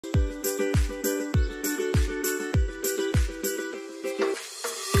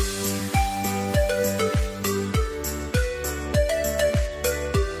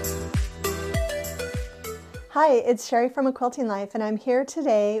Hi, it's Sherri from A Quilting Life, and I'm here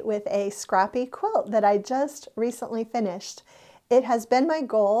today with a scrappy quilt that I just recently finished. It has been my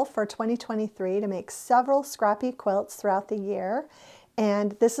goal for 2023 to make several scrappy quilts throughout the year,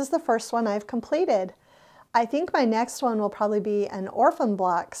 and this is the first one I've completed. I think my next one will probably be an orphan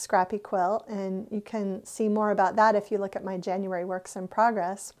block scrappy quilt, and you can see more about that if you look at my January works in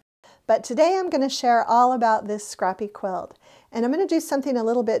progress. But today I'm going to share all about this scrappy quilt. And I'm going to do something a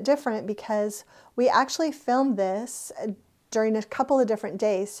little bit different because we actually filmed this during a couple of different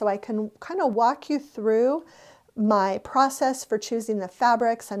days, so I can kind of walk you through my process for choosing the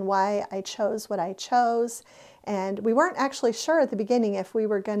fabrics and why I chose what I chose. And we weren't actually sure at the beginning if we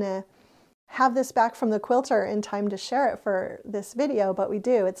were going to have this back from the quilter in time to share it for this video, but we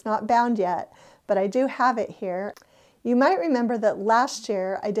do. It's not bound yet, but I do have it here. You might remember that last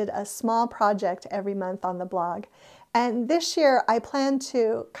year I did a small project every month on the blog. And this year I plan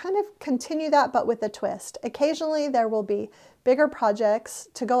to kind of continue that, but with a twist. Occasionally there will be bigger projects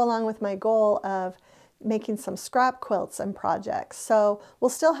to go along with my goal of making some scrap quilts and projects. So we'll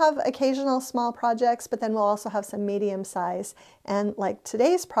still have occasional small projects, but then we'll also have some medium size. And like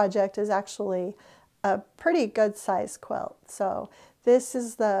today's project is actually a pretty good size quilt. So this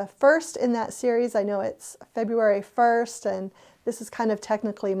is the first in that series. I know it's February 1st, and this is kind of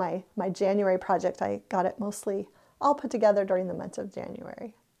technically my January project. I got it mostly all put together during the month of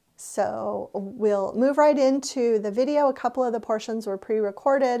January. So we'll move right into the video. A couple of the portions were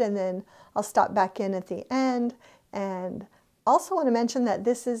pre-recorded, and then I'll stop back in at the end. And also want to mention that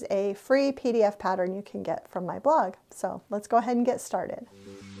this is a free PDF pattern you can get from my blog. So let's go ahead and get started.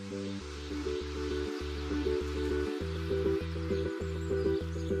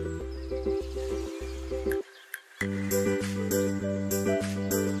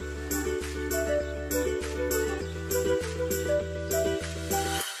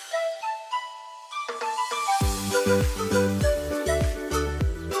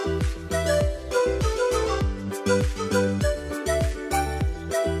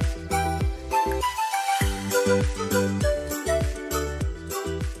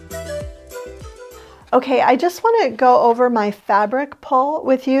 Okay, I just want to go over my fabric pull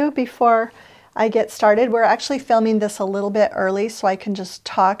with you before I get started. We're actually filming this a little bit early so I can just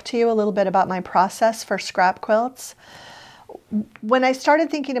talk to you a little bit about my process for scrap quilts. When I started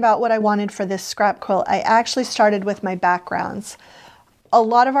thinking about what I wanted for this scrap quilt, I actually started with my backgrounds. A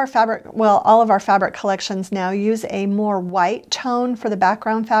lot of our fabric, well, all of our fabric collections now use a more white tone for the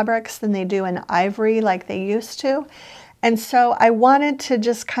background fabrics than they do an ivory like they used to. And so I wanted to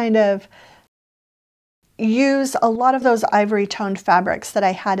just kind of use a lot of those ivory toned fabrics that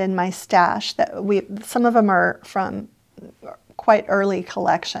I had in my stash. Some of them are from quite early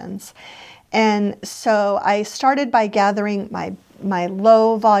collections. And so I started by gathering my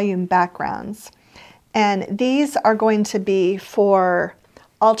low volume backgrounds. And these are going to be for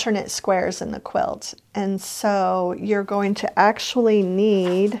alternate squares in the quilt. And so you're going to actually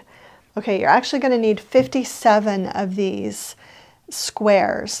need, okay, you're actually going to need 57 of these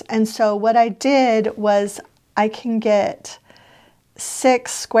squares. And so what I did was I can get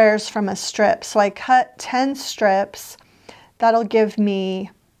 6 squares from a strip. So I cut 10 strips. That'll give me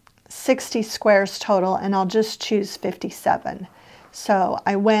 60 squares total, and I'll just choose 57. So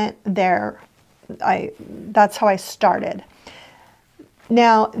I went there. That's how I started.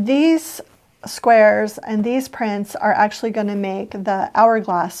 Now these squares and these prints are actually going to make the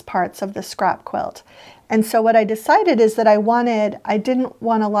hourglass parts of the scrap quilt. And so what I decided is that I didn't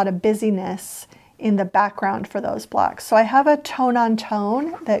want a lot of busyness in the background for those blocks. So I have a tone on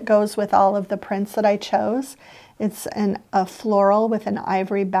tone that goes with all of the prints that I chose. It's a floral with an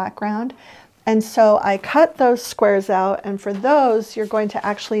ivory background. And so I cut those squares out, and for those you're going to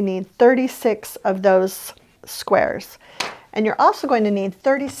actually need 36 of those squares. And you're also going to need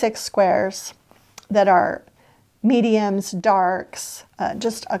 36 squares that are mediums, darks,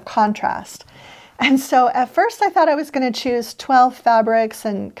 just a contrast. And so at first I thought I was going to choose 12 fabrics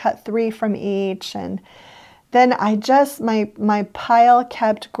and cut 3 from each, and then my pile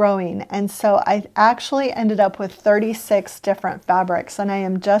kept growing, and so I actually ended up with 36 different fabrics, and I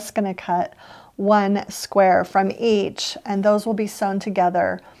am just going to cut 1 square from each, and those will be sewn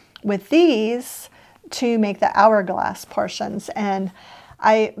together with these to make the hourglass portions. And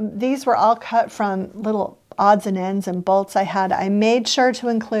these were all cut from little odds and ends and bolts I had. I made sure to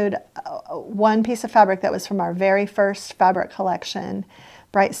include one piece of fabric that was from our very first fabric collection,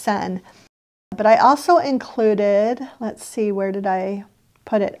 Bright Sun. But I also included, let's see, where did I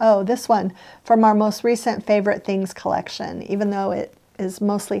put it? Oh, this one from our most recent Favorite Things collection. Even though it is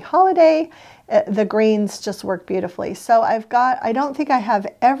mostly holiday, the greens just work beautifully. So I don't think I have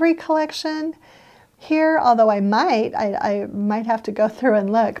every collection here, although I might have to go through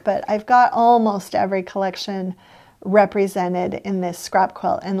and look, but I've got almost every collection represented in this scrap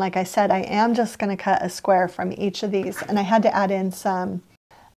quilt. And like I said, I am just going to cut a square from each of these, and I had to add in some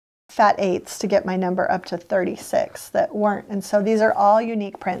fat eighths to get my number up to 36 that weren't. And so these are all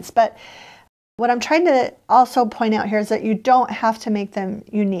unique prints. But what I'm trying to also point out here is that you don't have to make them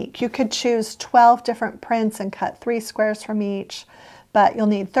unique. You could choose 12 different prints and cut 3 squares from each, but you'll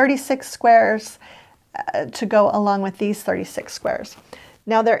need 36 squares to go along with these 36 squares.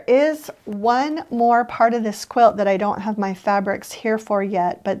 Now there is one more part of this quilt that I don't have my fabrics here for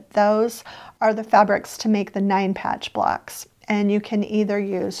yet, but those are the fabrics to make the 9-patch blocks. And you can either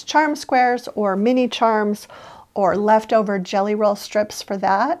use charm squares or mini charms or leftover jelly roll strips for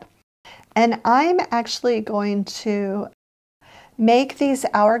that. And I'm actually going to make these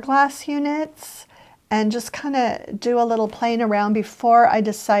hourglass units and just kind of do a little playing around before I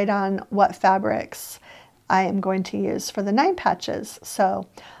decide on what fabrics I am going to use for the 9 patches. So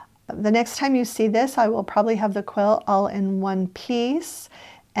the next time you see this, I will probably have the quilt all in one piece,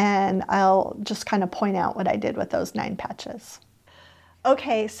 and I'll just kind of point out what I did with those 9 patches.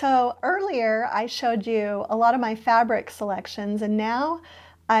 Okay, so earlier I showed you a lot of my fabric selections, and now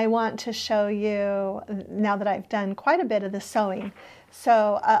I want to show you, now that I've done quite a bit of the sewing.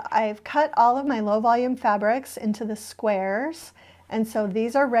 So I've cut all of my low volume fabrics into the squares, and so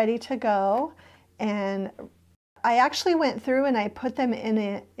these are ready to go. And I actually went through and I put them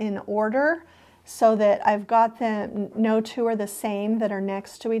in order so that I've got them, no two are the same that are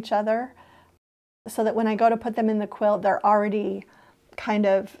next to each other, so that when I go to put them in the quilt, they're already kind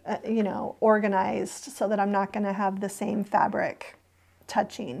of, you know, organized, so that I'm not going to have the same fabric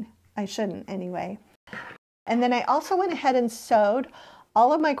touching. I shouldn't anyway. And then I also went ahead and sewed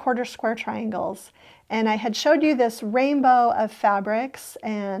all of my quarter square triangles, and I had showed you this rainbow of fabrics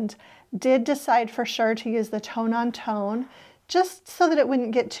and did decide for sure to use the tone on tone, just so that it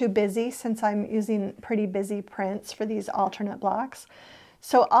wouldn't get too busy, since I'm using pretty busy prints for these alternate blocks.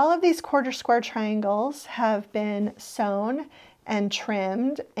 So all of these quarter square triangles have been sewn and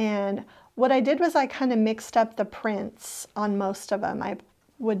trimmed, and what I did was I kind of mixed up the prints on most of them. I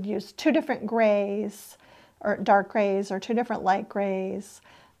would use 2 different grays, or dark grays, or 2 different light grays.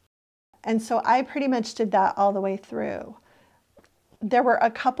 And so I pretty much did that all the way through. There were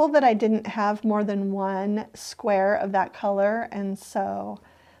a couple that I didn't have more than 1 square of that color, and so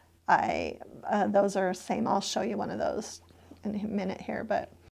those are same. I'll show you one of those in a minute here,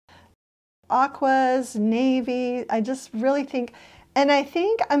 but aquas, navy, I just really think, and I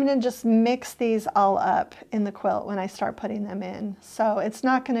think I'm going to just mix these all up in the quilt when I start putting them in. So it's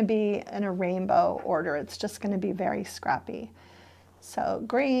not going to be in a rainbow order. It's just going to be very scrappy. So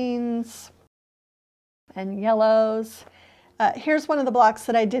greens and yellows. Here's one of the blocks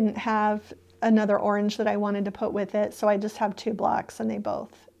that I didn't have another orange that I wanted to put with it. So I just have 2 blocks, and they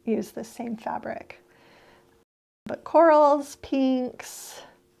both use the same fabric. But corals, pinks,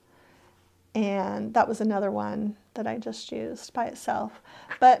 and that was another one that I just used by itself.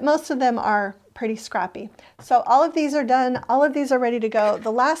 But most of them are pretty scrappy. So all of these are done. All of these are ready to go.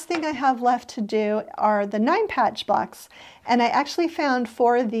 The last thing I have left to do are the 9-patch blocks. And I actually found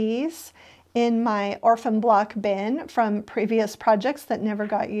 4 of these in my orphan block bin from previous projects that never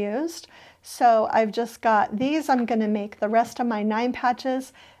got used. So I've just got these. I'm going to make the rest of my 9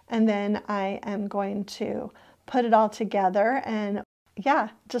 patches, and then I am going to put it all together. And yeah,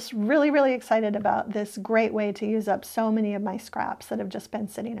 just really, really excited about this great way to use up so many of my scraps that have just been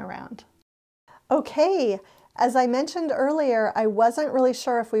sitting around. Okay, as I mentioned earlier, I wasn't really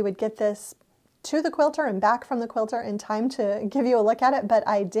sure if we would get this to the quilter and back from the quilter in time to give you a look at it, but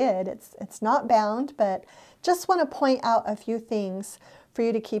I did. It's not bound, but just want to point out a few things for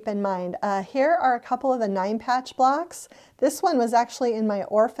you to keep in mind. Here are a couple of the 9-patch blocks. This one was actually in my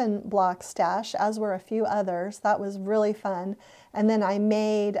orphan block stash, as were a few others. That was really fun. And then I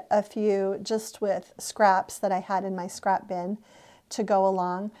made a few just with scraps that I had in my scrap bin to go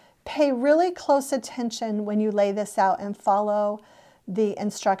along. Pay really close attention when you lay this out and follow the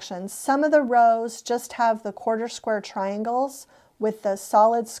instructions. Some of the rows just have the quarter square triangles with the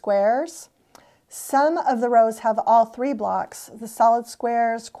solid squares. Some of the rows have all 3 blocks, the solid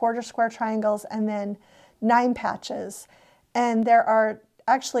squares, quarter square triangles, and then 9 patches. And there are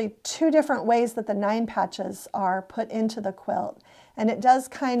actually 2 different ways that the 9 patches are put into the quilt. And it does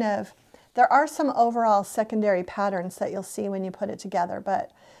kind of, there are some overall secondary patterns that you'll see when you put it together,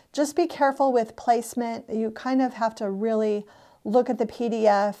 but just be careful with placement. You kind of have to really look at the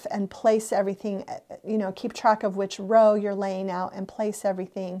PDF and place everything, you know, keep track of which row you're laying out and place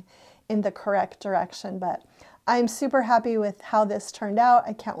everything in the correct direction. But I'm super happy with how this turned out.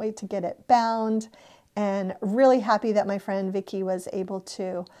 I can't wait to get it bound and really happy that my friend Vicki was able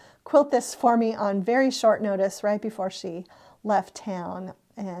to quilt this for me on very short notice right before she left town.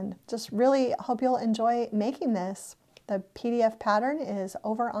 And just really hope you'll enjoy making this. The PDF pattern is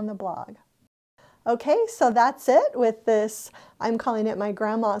over on the blog. Okay, so that's it with this. I'm calling it my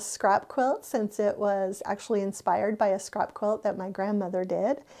grandma's scrap quilt, since it was actually inspired by a scrap quilt that my grandmother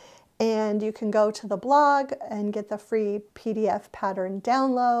did. And you can go to the blog and get the free PDF pattern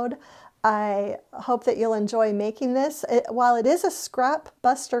download. I hope that you'll enjoy making this. While it is a scrap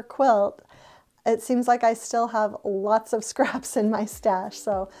buster quilt, it seems like I still have lots of scraps in my stash,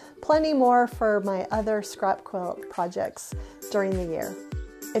 so plenty more for my other scrap quilt projects during the year.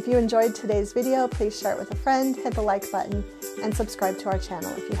 If you enjoyed today's video, please share it with a friend, hit the like button, and subscribe to our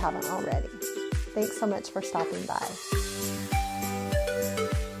channel if you haven't already. Thanks so much for stopping by.